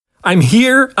I'm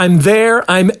here, I'm there,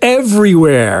 I'm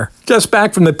everywhere. Just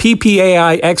back from the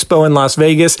PPAI Expo in Las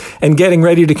Vegas and getting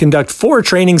ready to conduct 4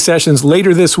 training sessions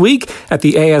later this week at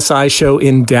the ASI show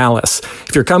in Dallas.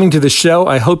 If you're coming to the show,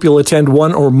 I hope you'll attend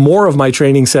one or more of my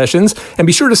training sessions, and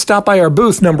be sure to stop by our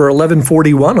booth number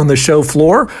 1141 on the show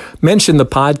floor, mention the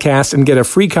podcast, and get a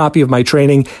free copy of my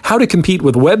training, How to Compete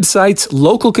with Websites,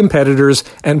 Local Competitors,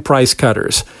 and Price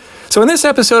Cutters. So in this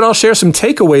episode, I'll share some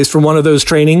takeaways from one of those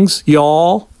trainings,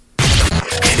 y'all.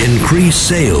 Increase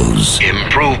sales,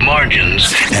 improve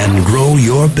margins, and grow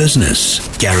your business.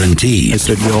 Guaranteed. I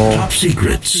said y'all. Top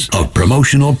secrets of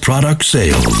promotional product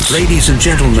sales. Ladies and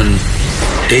gentlemen,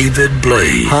 David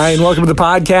Blaze. Hi, and welcome to the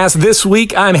podcast. This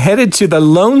week, I'm headed to the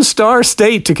Lone Star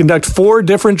State to conduct 4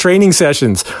 different training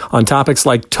sessions on topics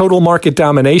like total market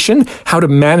domination, how to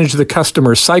manage the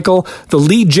customer cycle, the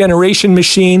lead generation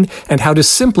machine, and how to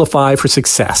simplify for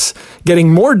success.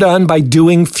 Getting more done by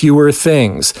doing fewer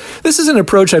things. This is an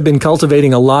approach I've been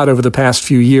cultivating a lot over the past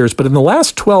few years, but in the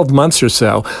last 12 months or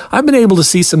so, I've been able to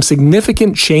see some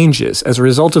significant changes as a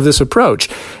result of this approach,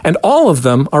 and all of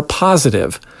them are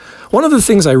positive. One of the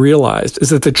things I realized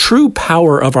is that the true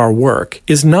power of our work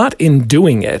is not in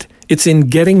doing it, it's in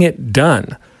getting it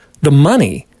done. The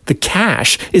money, the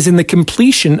cash, is in the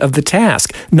completion of the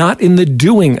task, not in the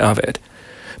doing of it.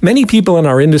 Many people in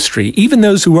our industry, even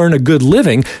those who earn a good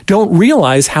living, don't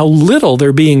realize how little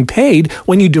they're being paid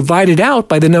when you divide it out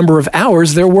by the number of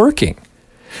hours they're working.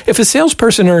 If a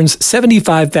salesperson earns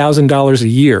 $75,000 a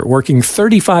year, working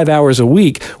 35 hours a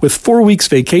week with 4 weeks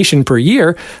vacation per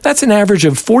year, that's an average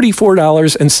of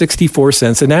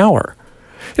 $44.64 an hour.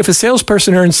 If a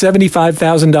salesperson earns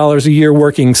 $75,000 a year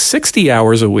working 60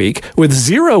 hours a week with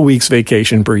 0 weeks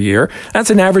vacation per year,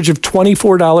 that's an average of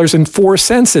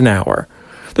 $24.04 an hour.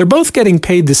 They're both getting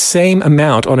paid the same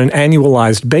amount on an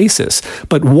annualized basis,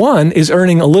 but one is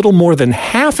earning a little more than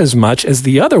half as much as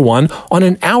the other one on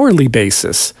an hourly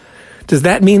basis. Does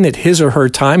that mean that his or her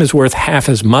time is worth half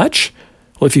as much?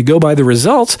 Well, if you go by the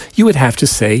results, you would have to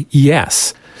say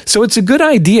yes. So it's a good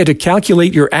idea to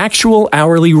calculate your actual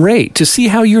hourly rate to see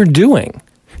how you're doing.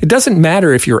 It doesn't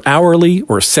matter if you're hourly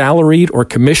or salaried or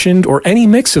commissioned or any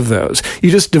mix of those.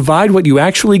 You just divide what you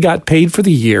actually got paid for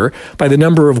the year by the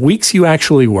number of weeks you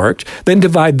actually worked, then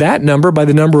divide that number by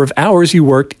the number of hours you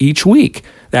worked each week.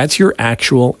 That's your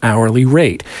actual hourly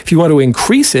rate. If you want to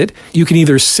increase it, you can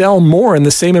either sell more in the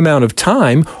same amount of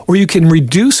time, or you can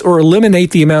reduce or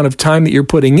eliminate the amount of time that you're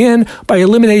putting in by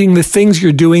eliminating the things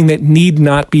you're doing that need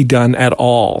not be done at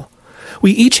all.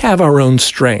 We each have our own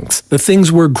strengths, the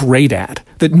things we're great at,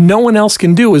 that no one else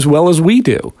can do as well as we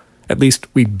do. At least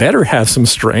we better have some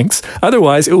strengths,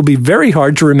 otherwise it will be very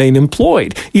hard to remain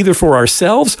employed, either for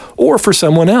ourselves or for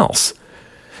someone else.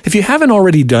 If you haven't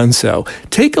already done so,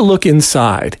 take a look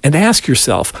inside and ask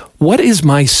yourself, what is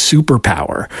my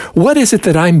superpower? What is it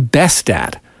that I'm best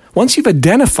at? Once you've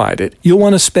identified it, you'll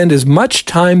want to spend as much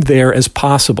time there as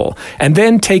possible, and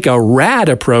then take a RADD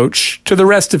approach to the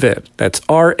rest of it. That's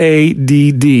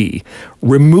RADD,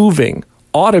 removing,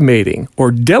 automating,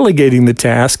 or delegating the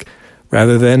task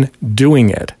rather than doing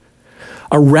it.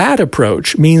 A RADD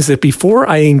approach means that before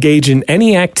I engage in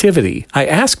any activity, I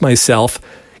ask myself,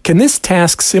 can this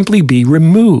task simply be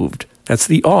removed? That's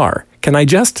the R. Can I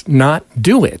just not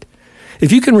do it?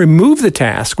 If you can remove the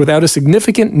task without a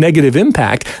significant negative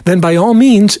impact, then by all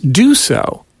means do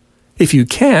so. If you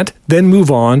can't, then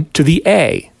move on to the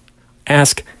A.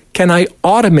 Ask, can I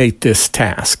automate this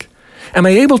task? Am I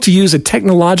able to use a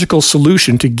technological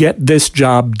solution to get this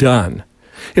job done?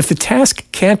 If the task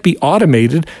can't be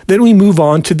automated, then we move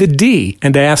on to the D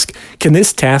and ask, can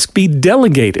this task be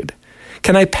delegated?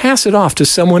 Can I pass it off to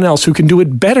someone else who can do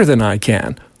it better than I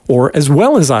can? Or as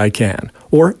well as I can,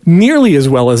 or nearly as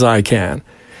well as I can?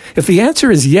 If the answer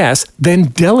is yes, then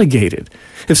delegate it.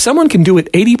 If someone can do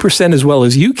it 80% as well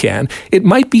as you can, it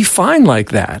might be fine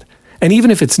like that. And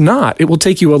even if it's not, it will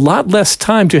take you a lot less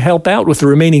time to help out with the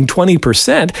remaining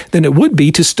 20% than it would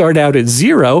be to start out at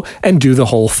 0 and do the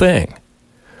whole thing.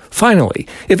 Finally,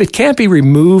 if it can't be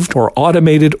removed or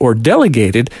automated or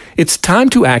delegated, it's time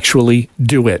to actually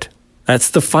do it. That's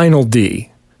the final D.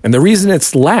 And the reason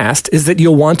it's last is that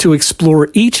you'll want to explore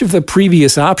each of the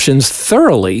previous options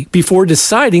thoroughly before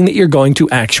deciding that you're going to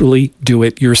actually do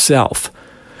it yourself.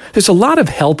 There's a lot of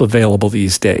help available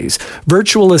these days.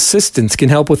 Virtual assistants can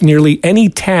help with nearly any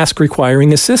task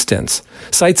requiring assistance.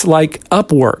 Sites like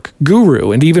Upwork,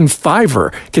 Guru, and even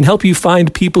Fiverr can help you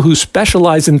find people who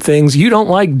specialize in things you don't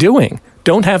like doing,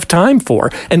 don't have time for,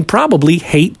 and probably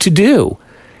hate to do.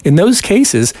 In those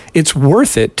cases, it's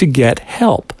worth it to get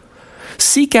help.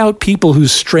 Seek out people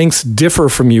whose strengths differ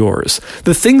from yours.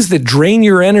 The things that drain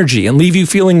your energy and leave you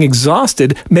feeling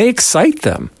exhausted may excite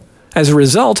them. As a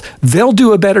result, they'll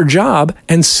do a better job,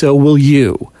 and so will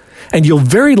you. And you'll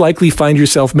very likely find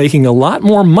yourself making a lot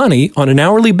more money on an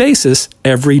hourly basis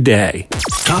every day.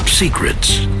 Top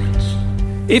secrets.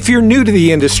 If you're new to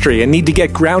the industry and need to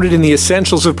get grounded in the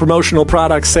essentials of promotional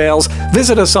product sales,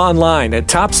 visit us online at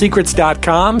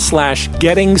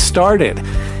topsecrets.com/getting started.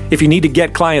 If you need to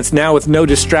get clients now with no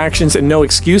distractions and no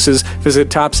excuses, visit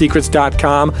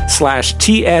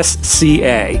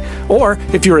topsecrets.com/TSCA. Or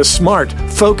if you're a smart,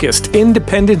 focused,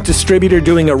 independent distributor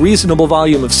doing a reasonable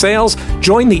volume of sales,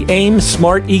 join the AIM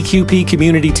Smart EQP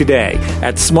community today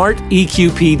at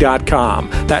smarteqp.com.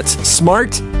 That's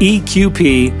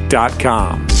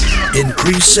smarteqp.com.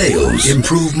 Increase sales,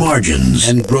 improve margins,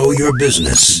 and grow your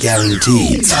business.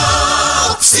 Guaranteed.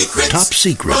 Top Secrets. Top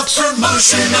secrets.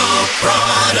 Promotional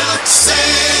product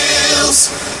sales.